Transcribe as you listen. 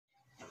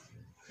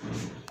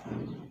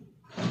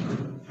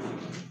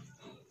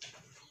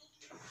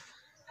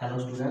Hello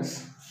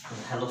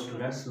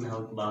students, मैं हूं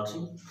Iqbal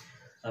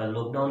Singh.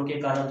 Lockdown के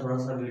कारण थोड़ा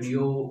सा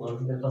वीडियो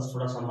मेरे पास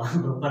थोड़ा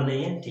सामान प्रॉपर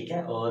नहीं है, ठीक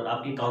है। और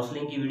आपकी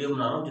काउंसलिंग की वीडियो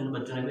बना रहा हूं जिन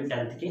बच्चों ने भी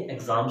 10th के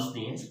एग्जाम्स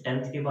दिए हैं।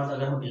 10th के बाद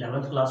अगर हम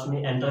 11th क्लास में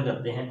एंटर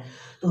करते हैं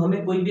तो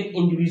हमें कोई भी एक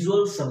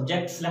इंडिविजुअल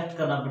सब्जेक्ट सेलेक्ट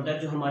करना पड़ता है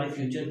जो हमारे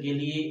फ्यूचर के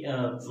लिए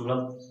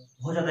मतलब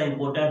बहुत ज़्यादा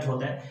इंपॉर्टेंट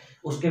होता है।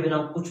 उसके बिना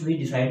हम कुछ भी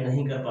डिसाइड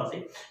नहीं कर पाते।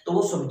 तो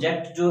वो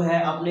सब्जेक्ट जो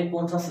है आपने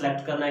कौन सा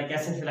सिलेक्ट करना है,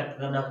 कैसे सिलेक्ट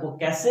करना है, आपको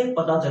कैसे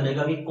पता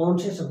चलेगा कि कौन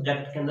से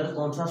सब्जेक्ट के अंदर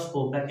कौन सा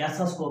स्कोप है,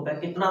 कैसा स्कोप है,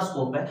 कितना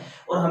स्कोप है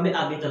और हमें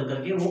आगे चल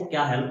करके वो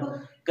क्या हेल्प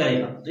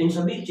करेगा। तो इन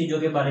सभी चीजों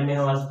के बारे में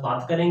हम आज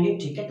बात करेंगे,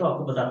 ठीक है। तो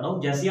आपको बताता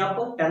हूँ, जैसे आप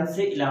 10th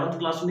से 11th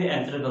क्लास में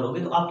एंटर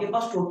करोगे तो आपके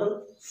पास टोटल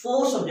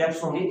 4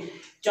 सब्जेक्ट्स होंगे,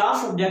 4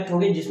 सब्जेक्ट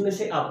होंगे जिसमें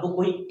से आपको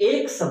कोई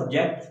एक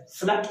सब्जेक्ट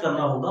सिलेक्ट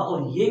करना होगा।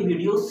 और ये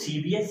वीडियो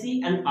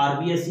सीबीएसई एंड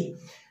आरबीएसई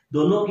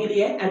दोनों के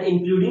लिए एंड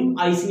इंक्लूडिंग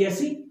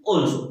आईसीएसई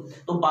ऑल्सो।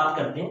 तो बात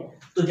करते हैं।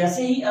 तो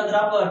जैसे ही अगर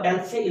आप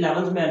 10th से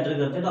 11th में एंटर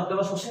करते हैं तो आपके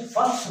पास सबसे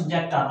फर्स्ट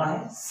सब्जेक्ट आता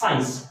है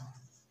science,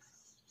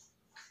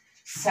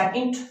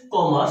 second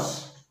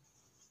commerce,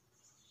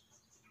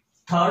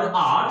 third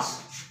arts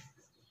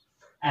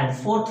and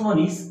fourth one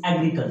is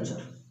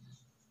agriculture.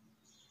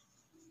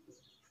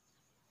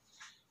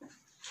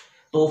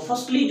 तो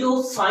फर्स्टली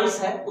जो साइंस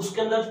है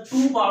उसके अंदर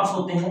 2 पार्ट्स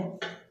होते हैं।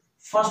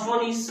 First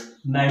one is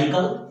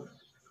medical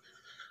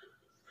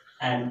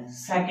and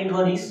second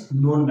one is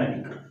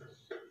non-medical.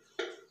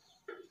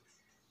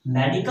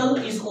 Medical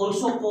is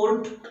also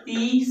called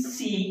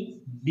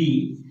PCB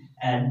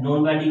and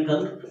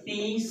non-medical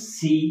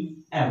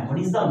PCM.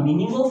 What is the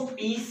meaning of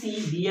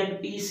PCB and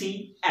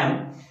PCM?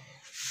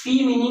 P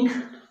meaning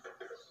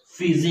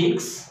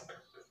physics,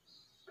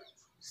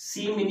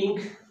 C meaning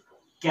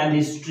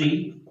chemistry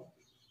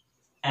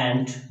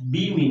and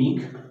B meaning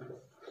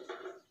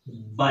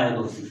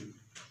biology.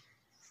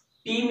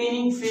 P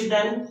meaning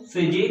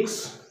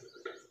physics,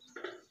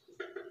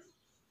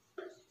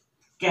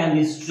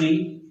 chemistry,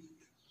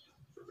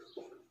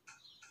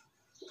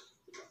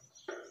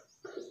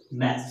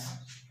 maths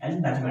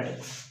and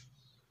mathematics.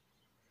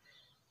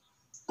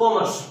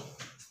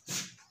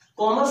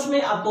 Commerce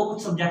में आपको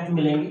कुछ subject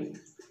मिलेंगे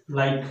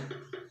like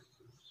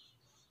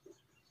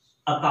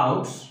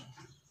accounts,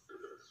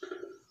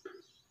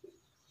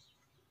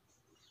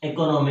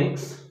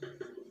 economics,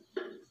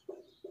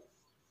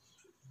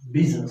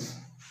 business.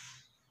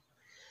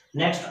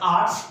 Next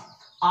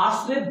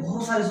arts में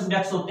बहुत सारे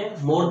subjects होते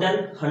हैं, more than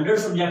 100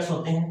 subjects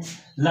होते हैं।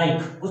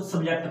 लाइक कुछ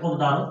सब्जेक्ट को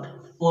बता रहा हूं,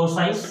 pol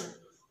science,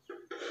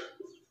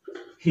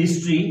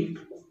 history,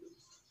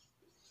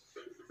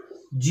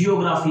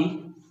 geography,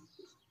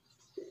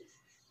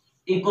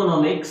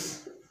 economics,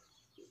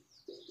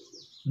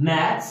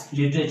 maths,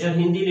 literature,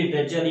 Hindi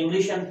literature,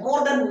 English and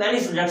more than many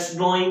subjects,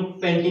 drawing,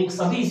 painting,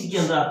 सभी इसी के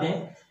अंदर आते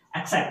हैं,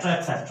 etcetera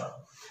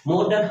etcetera.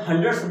 More than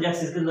 100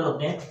 subjects इसके अंदर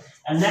होते हैं।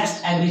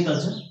 नेक्स्ट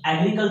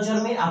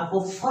एग्रीकल्चर में आपको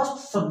फर्स्ट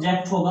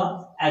सब्जेक्ट होगा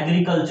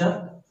एग्रीकल्चर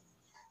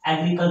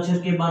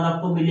के बाद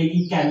आपको मिलेगी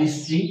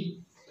केमिस्ट्री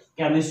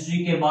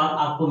के बाद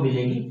आपको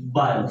मिलेगी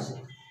बायोलॉजी।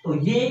 तो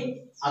ये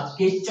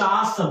आपके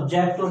 4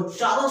 सब्जेक्ट और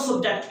चारों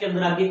सब्जेक्ट के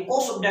अंदर आगे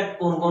को सब्जेक्ट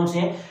कौन कौन से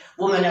हैं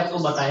वो मैंने आपको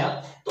बताया।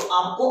 तो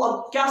आपको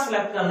अब क्या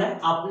सिलेक्ट करना है,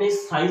 आपने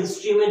साइंस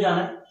स्ट्रीम में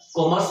जाना है,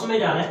 कॉमर्स में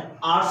जाना है,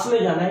 आर्ट्स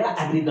में जाना है या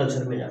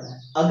एग्रीकल्चर में जाना है।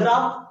 अगर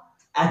आप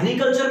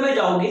एग्रीकल्चर में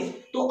जाओगे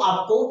तो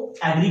आपको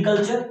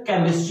एग्रीकल्चर,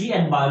 केमिस्ट्री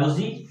एंड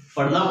बायोलॉजी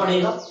पढ़ना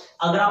पड़ेगा।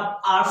 अगर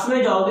आप आर्ट्स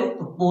में जाओगे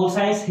तो pol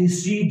science,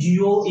 history,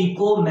 Jio,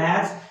 eco,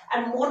 maths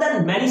and more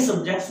than many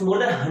subjects, more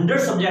than 100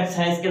 subjects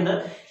हैं इसके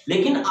अंदर।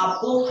 लेकिन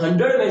आपको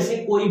 100 में से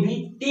कोई भी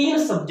 3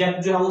 सब्जेक्ट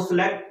जो है वो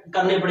सिलेक्ट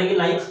करने पड़ेंगे।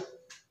 लाइक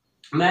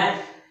मैं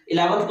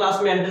 11th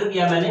क्लास में एंटर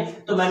किया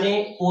तो मैंने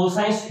पोल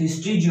साइंस,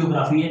 हिस्ट्री,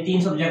 जियोग्राफी, ये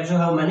 3 सब्जेक्ट जो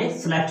है वो मैंने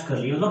सिलेक्ट कर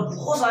लिए। मतलब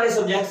बहुत सारे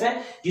सब्जेक्ट्स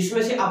हैं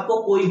जिसमें से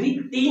आपको कोई भी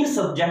 3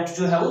 सब्जेक्ट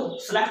जो है वो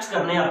सिलेक्ट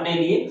करने हैं अपने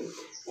लिए।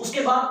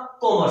 उसके बाद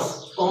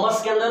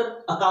कॉमर्स के अंदर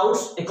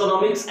अकाउंट्स,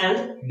 इकोनॉमिक्स एंड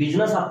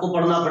बिजनेस आपको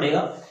पढ़ना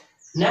पड़ेगा।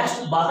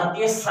 नेक्स्ट बात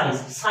आती है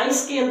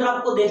साइंस के अंदर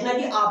आपको देखना है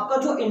कि आपका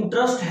जो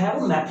इंटरेस्ट है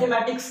वो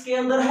मैथमेटिक्स के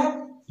अंदर है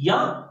या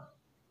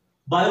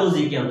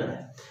बायोलॉजी के अंदर है।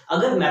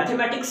 अगर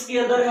मैथमेटिक्स के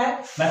अंदर है,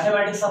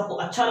 मैथमेटिक्स आपको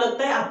अच्छा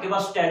लगता है, आपके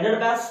पास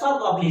स्टैंडर्ड मैथ्स था,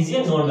 तो आप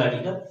लीजिए नॉन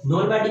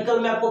मेडिकल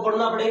में आपको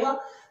पढ़ना पड़ेगा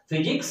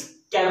फिजिक्स,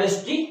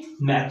 केमिस्ट्री,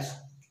 मैथ्स,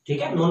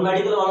 ठीक है। नॉन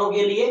मेडिकल वालों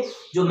के लिए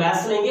जो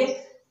मैथ्स लेंगे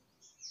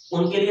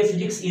उनके लिए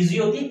फिजिक्स इजी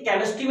होती है।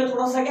 केमिस्ट्री में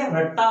थोड़ा सा क्या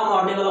रट्टा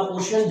मारने वाला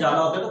पोर्शन ज्यादा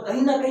होता है, तो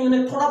कहीं ना कहीं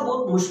उन्हें थोड़ा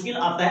बहुत मुश्किल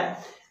आता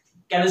है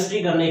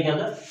केमिस्ट्री करने के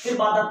अंदर। फिर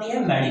बात आती है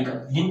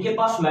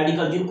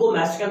मेडिकल, जिनको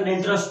मैथ्स के अंदर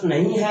इंटरेस्ट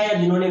नहीं है या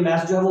जिन्होंने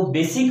मैथ्स जो है वो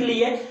बेसिक ली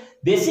है,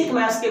 बेसिक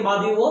मैथ्स के बाद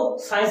भी वो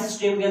साइंस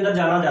स्ट्रीम के अंदर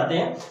जाना चाहते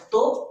हैं,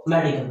 तो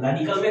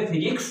मेडिकल में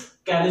फिजिक्स,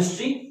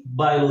 केमिस्ट्री,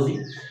 बायोलॉजी।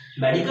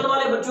 मेडिकल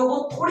वाले बच्चों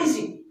को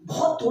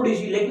बहुत थोड़ी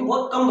सी लेकिन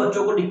बहुत कम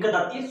बच्चों को दिक्कत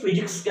आती है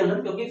फिजिक्स के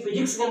अंदर, क्योंकि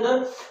फिजिक्स के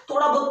अंदर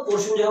थोड़ा बहुत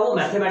पोर्शन जो है वो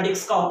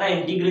मैथमेटिक्स का होता है,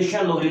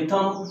 इंटीग्रेशन,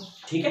 लॉगरिथम,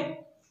 ठीक है,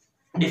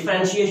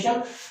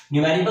 डिफरेंशिएशन,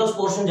 न्यूमेरिकल्स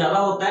पोर्शन ज्यादा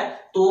होता है।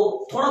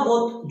 तो थोड़ा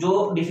बहुत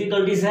जो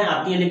डिफिकल्टीज हैं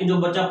आती है, लेकिन जो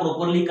बच्चा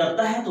प्रॉपरली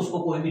करता है तो उसको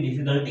कोई भी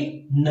डिफिकल्टी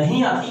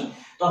नहीं आती।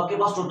 तो आपके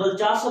पास टोटल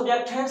 4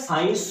 सब्जेक्ट है,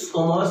 science,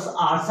 commerce,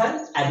 arts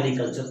and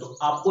agriculture. तो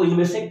आपको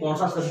इनमें से कौन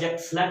सा सब्जेक्ट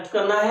सिलेक्ट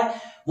करना है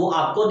वो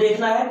आपको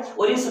देखना है,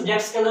 और इन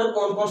सब्जेक्ट्स के अंदर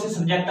कौन कौन से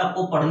सब्जेक्ट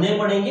आपको पढ़ने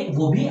पड़ेंगे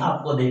वो भी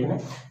आपको देखना है।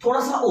 थोड़ा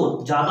सा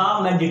और ज्यादा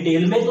मैं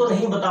डिटेल में तो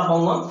नहीं बता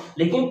पाऊंगा,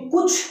 लेकिन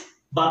कुछ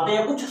बातें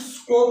या कुछ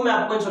स्कोप में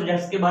आपको इन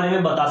सब्जेक्ट्स के बारे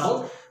में बताता हूं।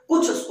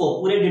 कुछ स्कोप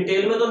पूरे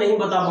डिटेल में तो नहीं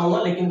बता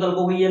पाऊंगा, लेकिन कल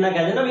को ये ना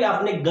कह देना भी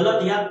आपने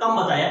गलत या कम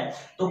बताया।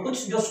 तो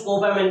कुछ जो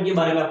स्कोप है मैं इनके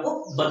बारे में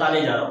आपको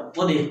बताने जा रहा हूं,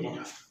 वो देखते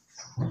हैं।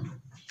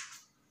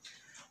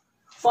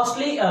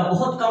 फर्स्टली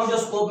बहुत कम जो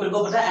स्कोप मेरे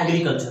को पता है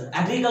एग्रीकल्चर।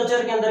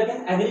 एग्रीकल्चर के अंदर क्या,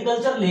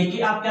 एग्रीकल्चर लेके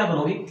आप क्या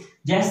करोगे,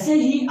 जैसे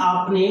ही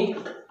आपने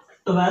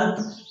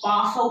 12th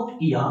पास आउट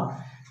किया,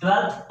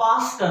 12th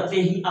पास करते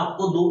ही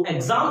आपको 2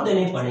 एग्जाम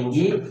देने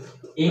पड़ेंगे।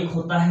 एक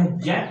होता है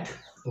जेट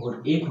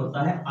और एक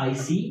होता है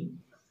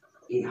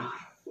ICAR।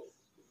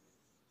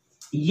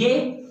 ये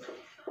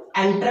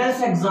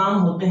एंट्रेंस एग्जाम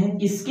होते हैं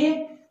किसके,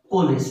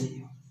 कॉलेज के।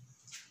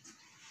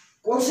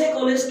 कौन से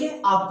कॉलेज के,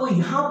 आपको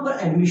यहां पर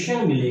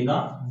एडमिशन मिलेगा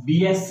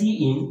BSc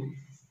इन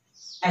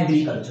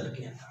एग्रीकल्चर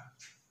के अंदर।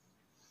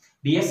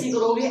 BSc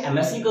करोगे,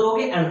 MSc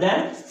करोगे एंड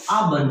देन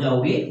आप बन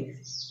जाओगे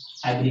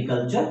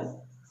एग्रीकल्चर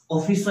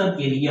ऑफिसर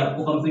के लिए।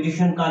 आपको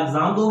कंपटीशन का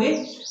एग्जाम दोगे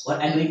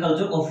और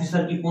एग्रीकल्चर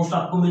ऑफिसर की पोस्ट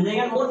आपको मिल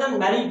जाएगी। मोर देन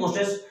मैनी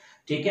पोस्टेस,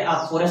 ठीक है।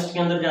 आप फॉरेस्ट के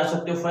अंदर जा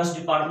सकते हो, फॉरेस्ट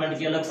डिपार्टमेंट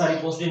की अलग सारी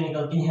पोस्टें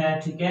निकलती हैं,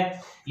 ठीक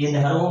है। ये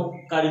नहरों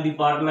का जो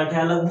डिपार्टमेंट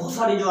है अलग, बहुत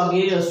सारी जो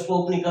आगे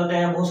स्कोप निकलते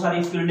हैं, बहुत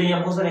सारी फील्डें या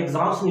बहुत सारे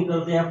एग्जाम्स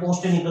निकलते हैं,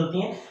 पोस्टें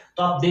निकलती हैं,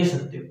 तो आप दे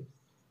सकते हो।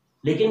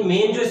 लेकिन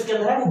मेन जो इसके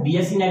अंदर है वो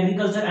BSc in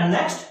agriculture and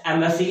next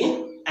MSc in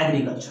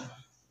agriculture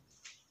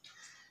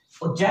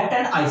और जेट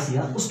एंड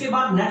ICAR। उसके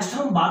बाद नेक्स्ट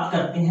हम बात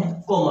करते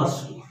हैं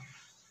कॉमर्स की।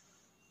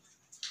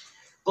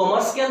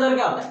 कॉमर्स के अंदर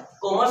क्या होता है,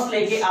 कॉमर्स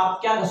लेके आप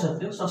क्या कर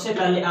सकते हो, सबसे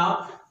पहले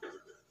आप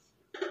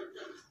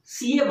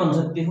CA बन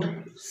सकते हो।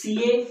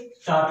 CA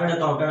चार्टर्ड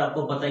अकाउंटेंट,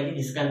 आपको पता है कि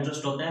जिसका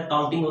इंटरेस्ट होता है,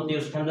 अकाउंटिंग होती है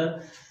उसके अंदर।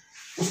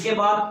 उसके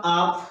बाद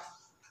आप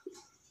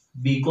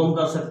BCom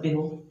कर सकते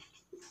हो।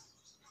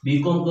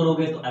 BCom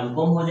करोगे तो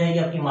MCom हो जाएगी,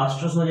 आपकी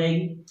मास्टर्स हो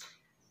जाएगी।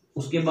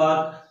 उसके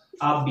बाद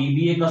आप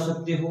BBA कर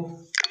सकते हो,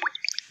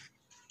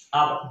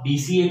 आप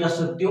BCA कर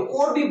सकते हो,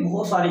 और भी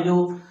बहुत सारे जो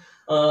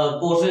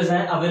कोर्सेज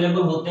हैं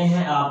अवेलेबल होते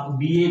हैं। आप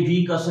BA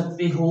भी कर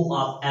सकते हो,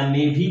 आप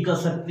MA भी कर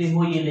सकते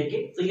हो ये लेके।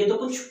 तो ये तो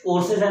कुछ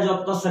कोर्सेज हैं जो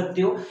आप कर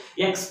सकते हो।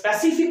 एक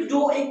स्पेसिफिक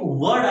जो एक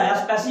वर्ड आया,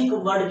 स्पेसिफिक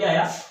वर्ड क्या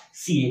आया,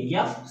 CA,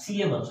 क्या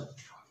CA बन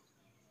सकते हो।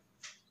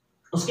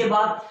 उसके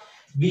बाद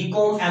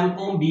BCom,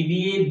 MCom,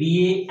 BBA,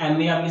 BA,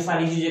 MA आप ये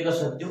सारी चीजें कर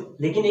सकते हो।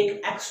 लेकिन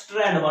एक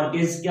एक्स्ट्रा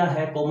एडवांटेज क्या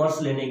है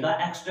कॉमर्स लेने का,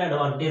 एक्स्ट्रा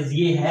एडवांटेज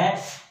ये है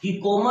कि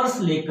कॉमर्स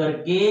लेकर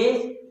के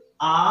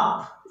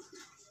आप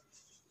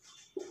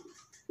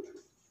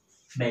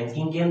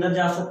बैंकिंग के अंदर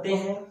जा सकते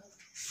हैं,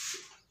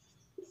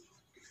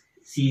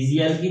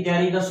 CGL की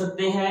तैयारी कर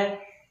सकते हैं,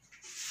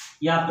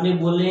 या अपने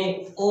बोले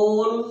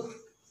all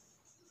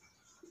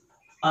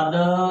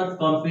other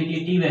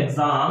competitive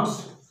exams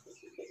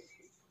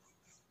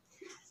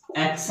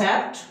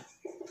accept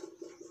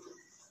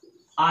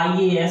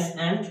IAS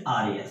and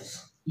RAS।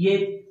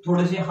 ये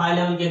थोड़े से हाई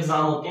लेवल के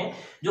एग्जाम होते हैं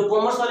जो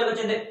कॉमर्स वाले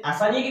बच्चे,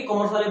 ऐसा नहीं है कि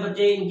कॉमर्स वाले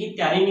बच्चे इनकी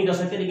तैयारी नहीं कर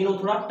सकते, लेकिन वो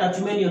थोड़ा टच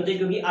में नहीं होते,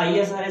 क्योंकि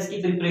IAS RAS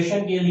की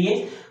प्रिपरेशन के लिए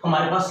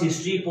हमारे पास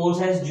history, pol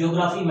science,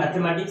 geography,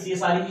 mathematics ये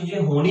सारी चीजें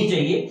होनी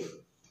चाहिए।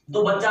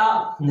 तो बच्चा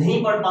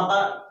नहीं पढ़ पाता,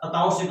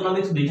 अकाउंट्स,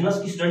 इकोनॉमिक्स, बिजनेस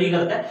की स्टडी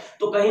करता है,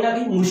 तो कहीं ना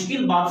कहीं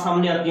मुश्किल बात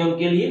सामने आती है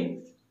उनके लिए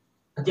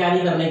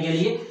तैयारी करने के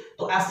लिए।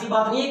 तो ऐसी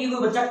बात नहीं है कि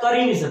कोई बच्चा कर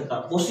ही नहीं सकता,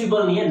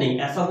 पॉसिबल नहीं है, नहीं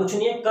ऐसा कुछ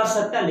नहीं है, कर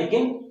सकता है,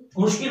 लेकिन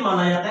मुश्किल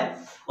माना जाता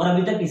है और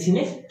अभी तक किसी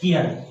ने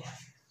किया नहीं है।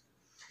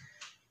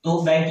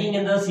 तो बैंकिंग के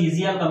अंदर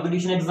CGL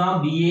competition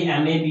exam, BA,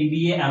 MA,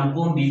 BBA,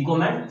 MCom,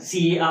 BCom and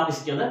CA आप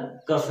इसके अंदर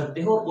कर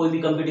सकते हो। कोई भी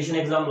कंपटीशन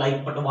एग्जाम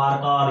लाइक पटवार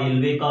का,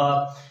 रेलवे का,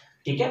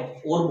 ठीक है,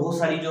 और बहुत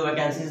सारी जो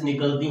वैकेंसीज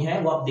निकलती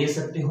हैं वो आप दे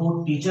सकते हो।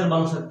 टीचर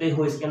बन सकते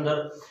हो इसके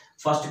अंदर,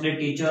 फर्स्ट ग्रेड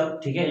टीचर,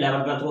 ठीक है,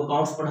 11th 12th को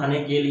अकाउंट्स पढ़ाने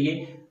के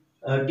लिए।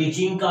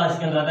 टीचिंग का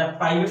इसके अंदर आता है,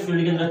 प्राइवेट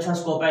फील्ड के अंदर अच्छा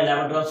स्कोप है,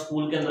 11th 12th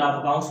स्कूल के अंदर आप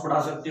अकाउंट्स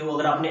पढ़ा सकते हो।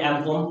 अगर आपने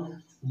MCom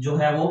जो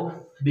है वो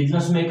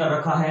बिजनेस में कर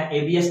रखा है,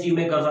 ABST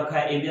में कर रखा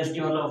है, ABST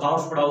मतलब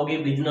अकाउंट्स पढ़ाओगे,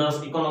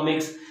 बिजनेस,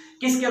 इकोनॉमिक्स,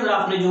 किसके अंदर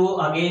आपने जो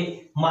आगे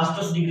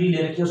मास्टर्स डिग्री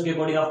ले रखी है उसके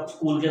अकॉर्डिंग आप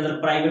स्कूल के अंदर,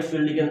 प्राइवेट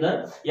फील्ड के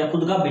अंदर, या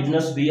खुद का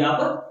बिजनेस भी आप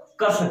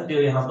कर सकते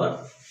हो यहां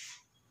पर।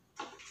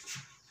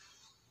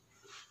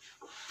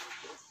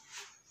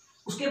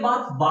 उसके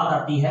बाद बात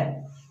आती है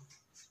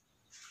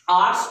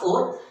आर्ट्स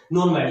और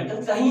नॉन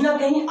मेडिकल। कहीं ना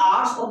कहीं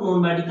आर्ट्स और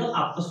नॉन मेडिकल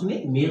आपस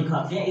में मेल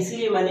खाते हैं,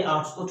 इसीलिए मैंने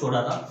आर्ट्स को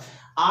छोड़ा था।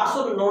 आर्ट्स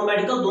और नॉन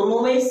मेडिकल दोनों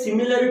में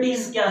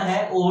सिमिलरिटीज क्या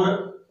है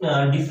और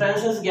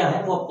डिफरेंसेस क्या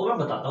है वो आपको मैं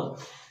बताता हूं।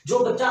 जो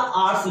बच्चा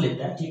आर्ट्स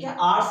लेता है, ठीक है,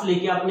 आर्ट्स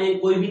लेके आपने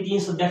कोई भी 3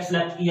 सब्जेक्ट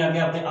सिलेक्ट किया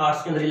गया, आपने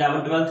आर्ट्स के अंदर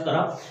 11th 12th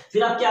करा,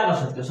 फिर आप क्या कर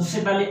सकते हो,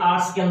 सबसे पहले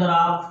आर्ट्स के अंदर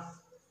आप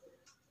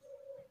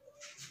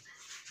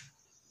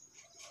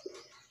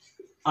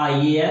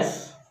IAS,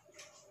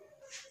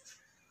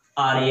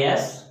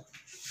 RAS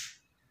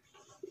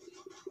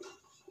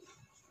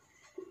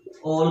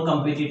all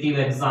competitive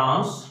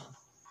exams,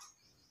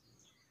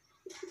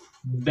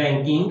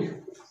 banking,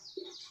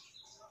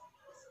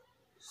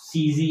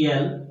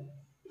 CGL,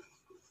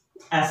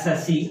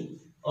 SSC,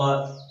 और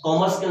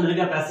कॉमर्स के अंदर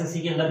आप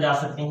SSC के अंदर जा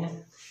सकते हैं।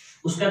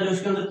 उसका जो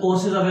इसके अंदर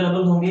कोर्सेज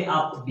अवेलेबल होंगे,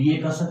 आप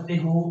BA कर सकते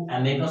हो,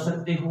 MA कर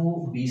सकते हो,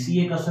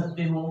 BCA कर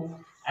सकते हो,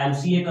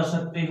 MCA कर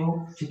सकते हो,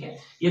 ठीक है।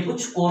 ये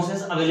कुछ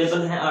कोर्सेज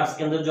अवेलेबल हैं आर्ट्स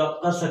के अंदर जो आप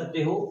कर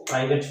सकते हो।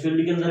 प्राइवेट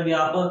फील्ड के अंदर भी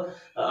आप,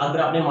 अगर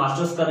आपने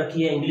मास्टर्स कर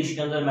रखी है इंग्लिश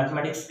के अंदर,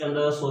 मैथमेटिक्स के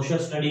अंदर, सोशल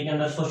स्टडी के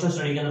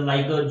अंदर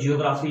like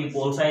geography,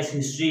 pol science,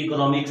 history,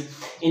 economics,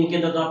 इनके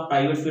अंदर तो आप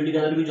प्राइवेट फील्ड के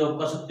अंदर भी जॉब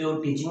कर सकते हो।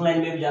 टीचिंग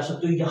लाइन में भी जा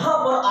सकते हो। यहाँ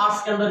पर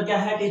आर्ट्स के अंदर क्या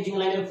है, टीचिंग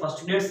लाइन में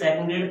first grade,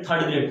 second grade,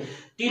 third grade,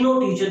 तीनों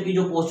टीचर की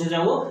जो पोस्टेज है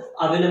वो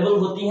अवेलेबल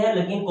होती हैं।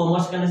 लेकिन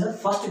कॉमर्स के अंदर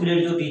फर्स्ट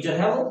ग्रेड जो टीचर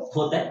है वो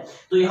होता है।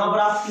 तो यहाँ पर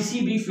आप किसी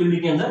भी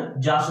फील्ड के अंदर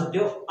जा सकते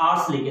हो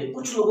आर्ट्स लेके।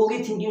 कुछ लोगों की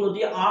थिंकिंग होती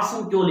है आर्ट्स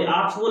हम क्यों ले,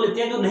 आर्ट्स वो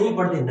लेते हैं जो नहीं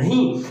पढ़ते।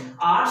 नहीं,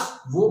 आर्ट्स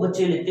वो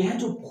बच्चे लेते हैं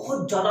जो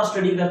बहुत ज्यादा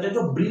स्टडी करते हैं,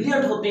 जो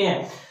ब्रिलियंट होते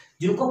हैं,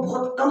 जिनको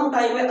बहुत कम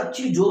टाइम में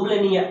अच्छी जॉब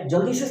लेनी है,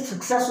 जल्दी से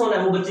सक्सेस होना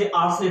है, वो बच्चे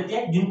आर्ट्स लेते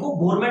हैं, जिनको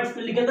गवर्नमेंट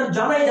फील्ड के अंदर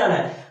जाना ही जाना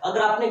है।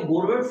 अगर आपने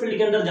गवर्नमेंट फील्ड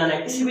के अंदर जाना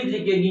है किसी भी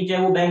तरीके की,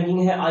 चाहे वो बैंकिंग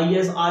है,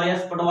 IAS,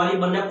 RAS, पटवारी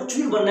बनना है, कुछ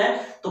भी बनना है,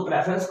 तो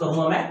प्रेफरेंस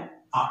करूंगा मैं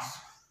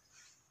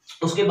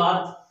आर्ट्स। उसके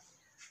बाद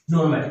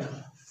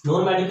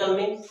नॉन मेडिकल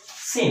में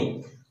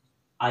same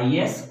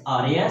IAS,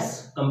 RAS,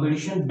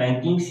 competition,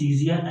 banking,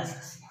 CGL,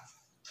 SSC,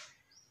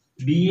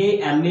 BA,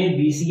 MA,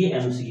 BCA,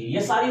 MCA,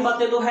 ये सारी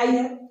बातें तो है ही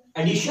है।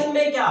 एडिशन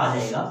में क्या आ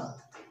जाएगा,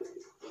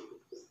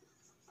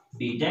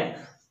 बीटेक,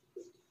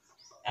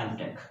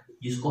 एमटेक,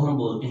 जिसको हम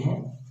बोलते हैं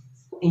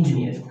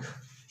इंजीनियरिंग,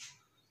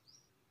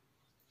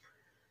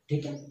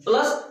 ठीक है।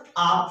 प्लस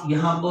आप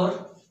यहां पर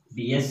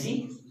BSc,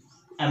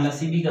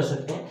 MSc भी कर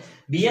सकते हैं।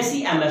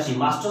 BSc, MSc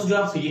मास्टर्स जो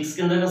आप फिजिक्स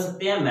के अंदर कर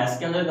सकते हैं, मैथ्स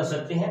के अंदर कर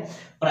सकते हैं।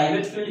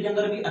 प्राइवेट फील्ड के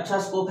अंदर भी अच्छा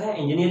स्कोप है।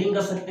 इंजीनियरिंग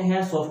कर सकते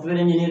हैं, सॉफ्टवेयर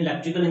इंजीनियर,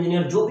 इलेक्ट्रिकल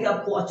इंजीनियर, जो भी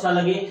आपको अच्छा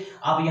लगे।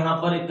 आप यहाँ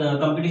पर एक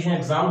कंपटीशन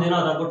एग्जाम देना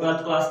होता है आपको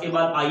 12th क्लास के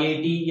बाद,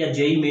 IIT या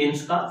JEE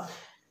मेंस का।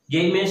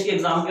 JEE मेंस के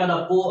एग्जाम के बाद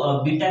आपको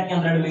बीटेक के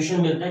अंदर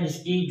एडमिशन मिलता है,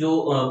 जिसकी जो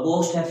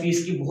कॉस्ट है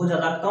फीस की बहुत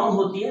ज्यादा कम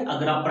होती है।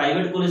 अगर आप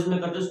प्राइवेट कॉलेज में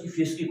करते हो उसकी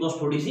फीस की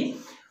कॉस्ट थोड़ी सी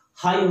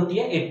हाई होती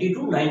है, 80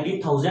 to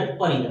 90,000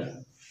 पर ईयर।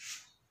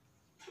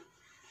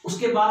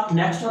 उसके बाद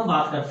नेक्स्ट हम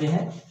बात करते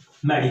हैं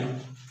मेडिकल।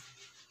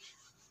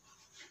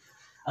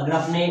 अगर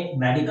आपने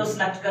मेडिकल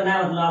सिलेक्ट करना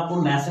है, मतलब आपको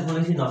मैथ से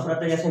थोड़ी सी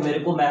नफरत है, जैसे मेरे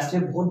को मैथ से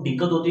बहुत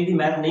दिक्कत होती थी,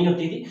 मैथ नहीं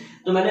होती थी,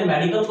 तो मैंने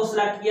मेडिकल को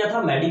सिलेक्ट किया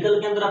था। मेडिकल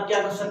के अंदर आप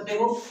क्या कर सकते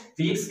हो,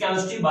 फिजिक्स,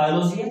 केमिस्ट्री,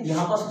 बायोलॉजी है।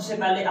 यहाँ पर सबसे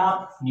पहले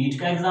आप नीट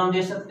का एग्जाम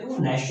दे सकते हो,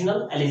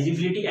 नेशनल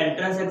एलिजिबिलिटी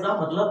एंट्रेंस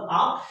एग्जाम, मतलब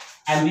आप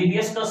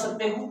MBBS कर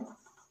सकते हो।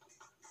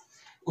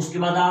 उसके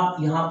बाद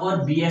आप यहाँ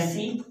पर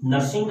BSc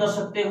नर्सिंग कर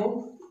सकते हो,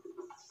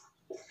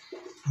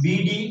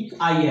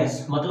 BDIS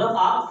मतलब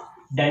आप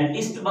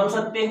डेंटिस्ट बन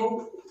सकते हो,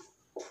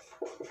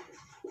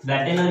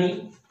 वेटेनरी,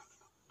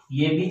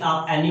 ये भी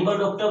आप एनिमल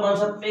डॉक्टर बन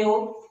सकते हो।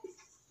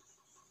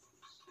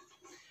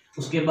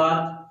 उसके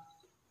बाद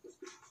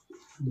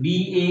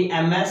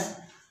BAMS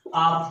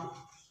आप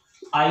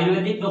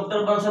आयुर्वेदिक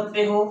डॉक्टर बन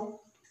सकते हो,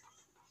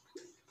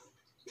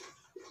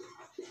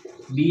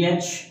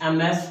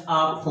 BHMS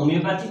आप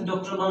होम्योपैथिक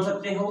डॉक्टर बन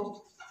सकते हो।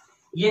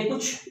 ये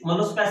कुछ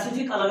मतलब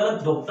स्पेसिफिक अलग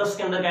अलग डॉक्टर्स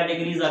के अंदर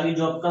कैटेगरीज आगे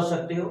जो आप कर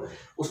सकते हो।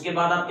 उसके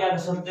बाद आप क्या कर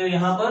सकते हो,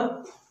 यहाँ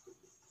पर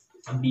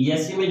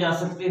BSc में जा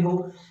सकते हो,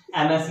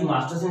 MSc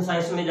मास्टर्स इन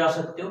साइंस में जा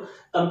सकते हो।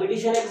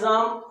 कंपटीशन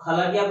एग्जाम,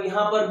 हालांकि आप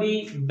यहाँ पर भी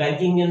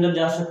बैंकिंग के अंदर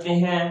जा सकते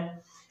हैं,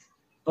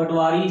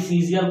 पटवारी,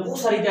 CGL, बहुत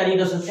सारी तैयारी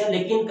कर सकते हैं।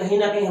 लेकिन कहीं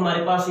ना कहीं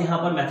हमारे पास यहाँ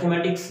पर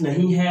मैथमेटिक्स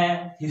नहीं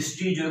है,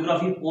 हिस्ट्री,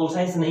 ज्योग्राफी, पोल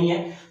साइंस नहीं है,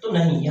 तो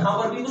नहीं, यहाँ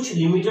पर भी कुछ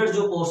लिमिटेड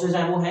जो कोर्सेज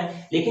हैं वो है।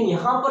 लेकिन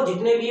यहाँ पर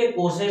जितने भी ये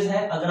कोर्सेज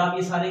हैं, अगर आप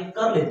ये सारे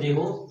कर लेते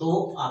हो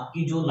तो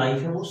आपकी जो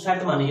लाइफ है वो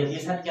सेट मानी जाती है।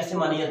 सेट कैसे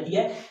मानी जाती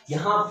है,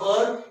 यहाँ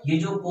पर ये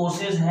जो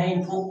कोर्सेज हैं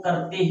इनको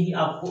करते ही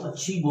आपको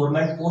अच्छी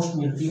गवर्नमेंट पोस्ट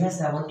मिलती है,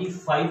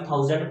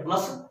 75,000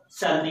 प्लस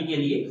सैलरी के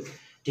लिए,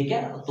 ठीक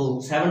है। तो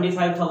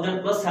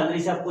 75,000 प्लस सैलरी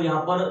से आपको यहाँ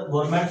पर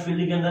गवर्नमेंट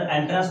फील्ड के अंदर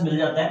एंट्रेंस मिल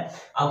जाता है,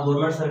 आप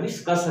गवर्नमेंट सर्विस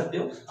कर सकते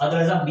हो।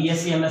 अदरवाइज आप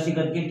BSc MSc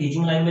करके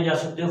टीचिंग लाइन में जा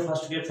सकते हो,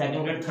 first grade,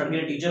 second grade, third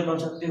grade teacher बन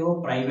सकते हो।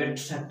 प्राइवेट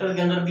सेक्टर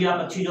के अंदर भी आप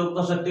अच्छी जॉब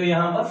कर सकते हो,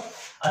 यहाँ पर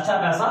अच्छा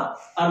पैसा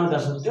अर्न कर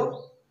सकते हो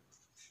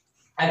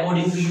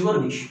अकॉर्डिंग टू योर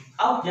विश।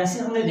 अब जैसे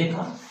हमने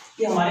देखा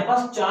कि हमारे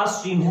पास 4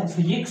 स्ट्रीम है,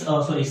 physics,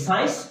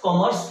 science,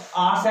 commerce,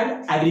 arts and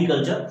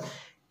agriculture.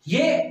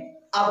 ये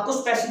आपको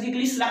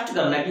स्पेसिफिकली सिलेक्ट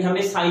करना है कि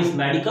हमें साइंस,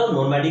 मेडिकल,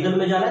 नॉन मेडिकल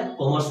में जाना है,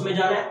 कॉमर्स में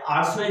जाना है,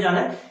 आर्ट्स में जाना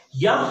है,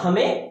 या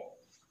हमें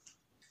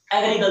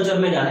एग्रीकल्चर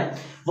में जाना है।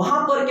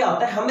 वहां पर क्या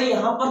होता है, हमें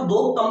यहाँ पर 2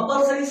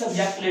 कंपलसरी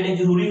सब्जेक्ट लेने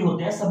जरूरी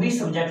होते हैं सभी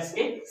सब्जेक्ट्स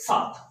के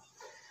साथ।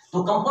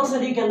 तो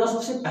कंपलसरी के अंदर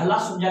सबसे पहला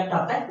सब्जेक्ट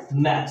आता है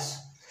मैथ्स।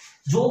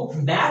 जो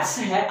मैथ्स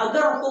है,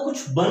 अगर आपको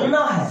कुछ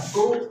बनना है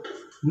तो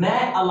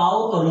मैं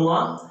अलाउ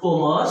करूंगा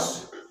कॉमर्स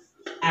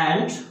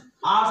एंड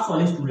आर्ट्स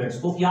वाले स्टूडेंट्स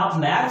को कि आप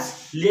मैथ्स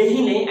ले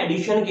ही लें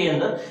एडिशन के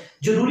अंदर।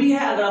 जरूरी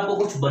है अगर आपको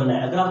कुछ बनना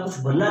है, अगर आप कुछ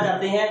बनना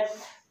चाहते हैं,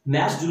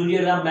 मैथ्स जरूरी है।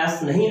 अगर आप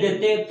मैथ्स नहीं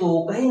लेते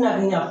तो कहीं ना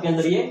कहीं आपके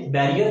अंदर ये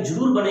बैरियर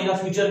जरूर बनेगा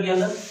फ्यूचर के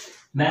अंदर।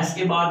 मैथ्स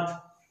के बाद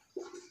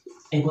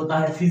एक होता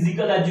है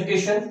फिजिकल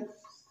एजुकेशन,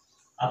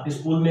 आपके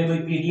स्कूल में कोई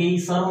पीटीआई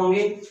सर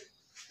होंगे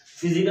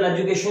फिजिकल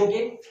एजुकेशन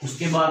के।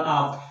 उसके बाद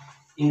आप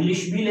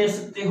इंग्लिश भी ले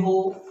सकते हो,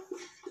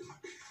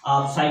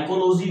 आप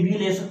साइकोलॉजी भी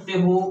ले सकते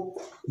हो,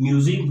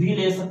 म्यूजिक भी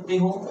ले सकते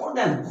हो, और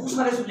देन बहुत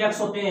सारे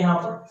सब्जेक्ट्स होते हैं यहाँ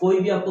पर। कोई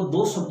भी आपको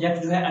 2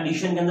 सब्जेक्ट जो है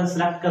एडिशन के अंदर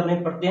सिलेक्ट करने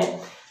पड़ते हैं,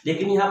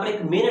 लेकिन यहाँ पर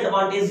एक मेन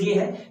एडवांटेज ये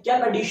है कि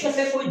आप एडिशन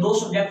में कोई 2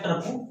 सब्जेक्ट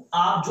रखो,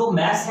 आप जो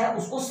मैथ्स है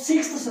उसको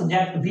 6th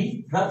सब्जेक्ट भी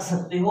रख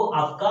सकते हो।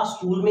 आपका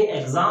स्कूल में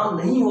एग्जाम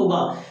नहीं होगा,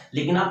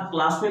 लेकिन आप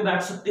क्लास में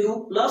बैठ सकते हो,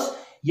 प्लस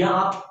या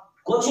आप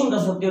कोचिंग कर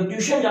सकते हो,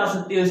 ट्यूशन जा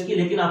सकते हो इसकी,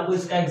 लेकिन आपको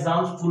इसका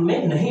एग्जाम स्कूल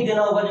में नहीं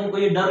देना होगा। जिनको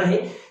ये डर रहे,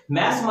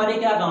 मैथ्स हमारे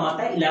क्या काम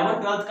आता है,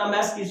 11th-12th का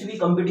मैथ्स किसी भी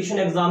कंपटीशन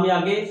एग्जाम में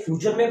आगे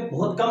फ्यूचर में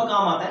बहुत कम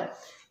काम आता है।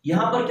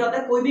 यहाँ पर क्या होता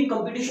है, कोई भी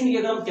कंपटीशन की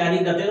अगर हम तैयारी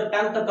करते हैं तो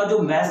 10th तक का जो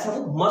मैथ्स है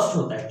वो मस्ट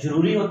होता है,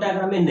 जरूरी होता है।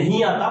 अगर हमें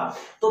नहीं आता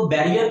तो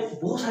बैरियर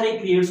बहुत सारे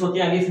क्रिएट्स होते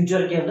हैं आगे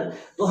फ्यूचर के अंदर,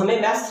 तो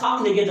हमें मैथ्स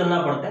साथ लेके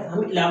चलना पड़ता है।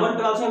 हम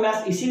 11th-12th में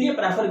मैथ्स इसीलिए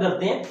प्रेफर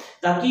करते हैं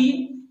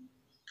ताकि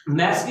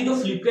मैथ्स की जो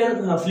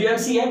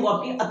फ्लुएंसी है वो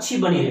आपकी अच्छी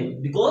बनी रहे,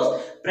 बिकॉज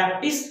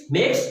प्रैक्टिस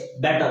मेक्स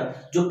बेटर।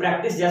 जो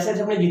प्रैक्टिस जैसे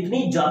हमने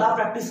जितनी ज्यादा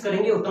प्रैक्टिस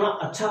करेंगे उतना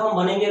अच्छा हम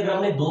बनेंगे। अगर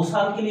हमने 2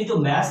 साल के लिए जो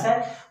मैथ्स है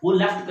वो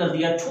लेफ्ट कर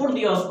दिया, छोड़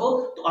दिया उसको,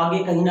 तो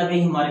आगे कहीं ना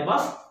कहीं हमारे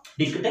पास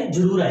दिक्कतें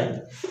जरूर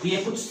आएंगी। तो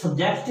ये कुछ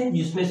सब्जेक्ट थे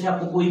जिसमें से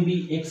आपको कोई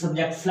भी एक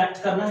सब्जेक्ट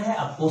सिलेक्ट करना है।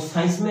 आपको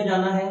साइंस में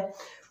जाना है,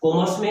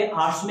 कॉमर्स में,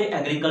 आर्ट्स में,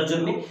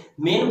 एग्रीकल्चर में।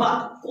 मेन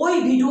बात, कोई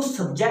भी जो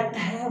सब्जेक्ट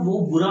है वो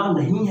बुरा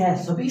नहीं है,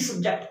 सभी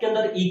सब्जेक्ट के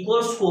अंदर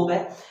इक्वल स्कोप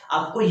है।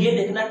 आपको ये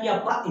देखना कि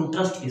आपका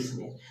इंटरेस्ट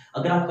किसमें है।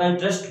 अगर आपका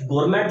इंटरेस्ट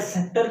गवर्नमेंट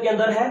सेक्टर के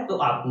अंदर है तो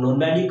आप नॉन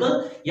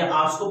मेडिकल या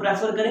आर्ट्स को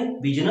प्रेफर करें।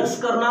 बिजनेस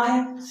करना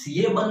है,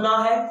 सीए बनना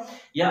है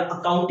या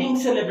अकाउंटिंग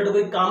से रिलेटेड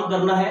कोई काम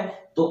करना है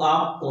तो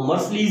आप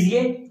कॉमर्स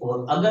लीजिए,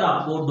 और अगर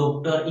आपको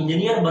डॉक्टर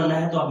इंजीनियर बनना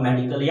है तो आप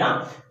मेडिकल या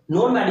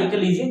नॉन मेडिकल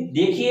लीजिए।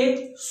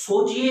 देखिए,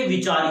 सोचिए,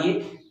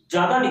 विचारिए।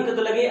 ज्यादा दिक्कत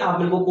लगे आप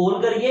मेरे को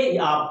कॉल करिए,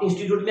 या आप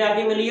इंस्टीट्यूट में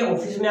आके मिलिए,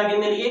 ऑफिस में आके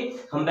मिलिए,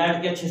 हम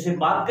बैठ के अच्छे से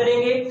बात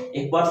करेंगे,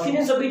 एक बार फिर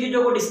इन सभी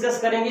चीजों को डिस्कस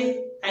करेंगे।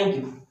 Thank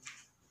you.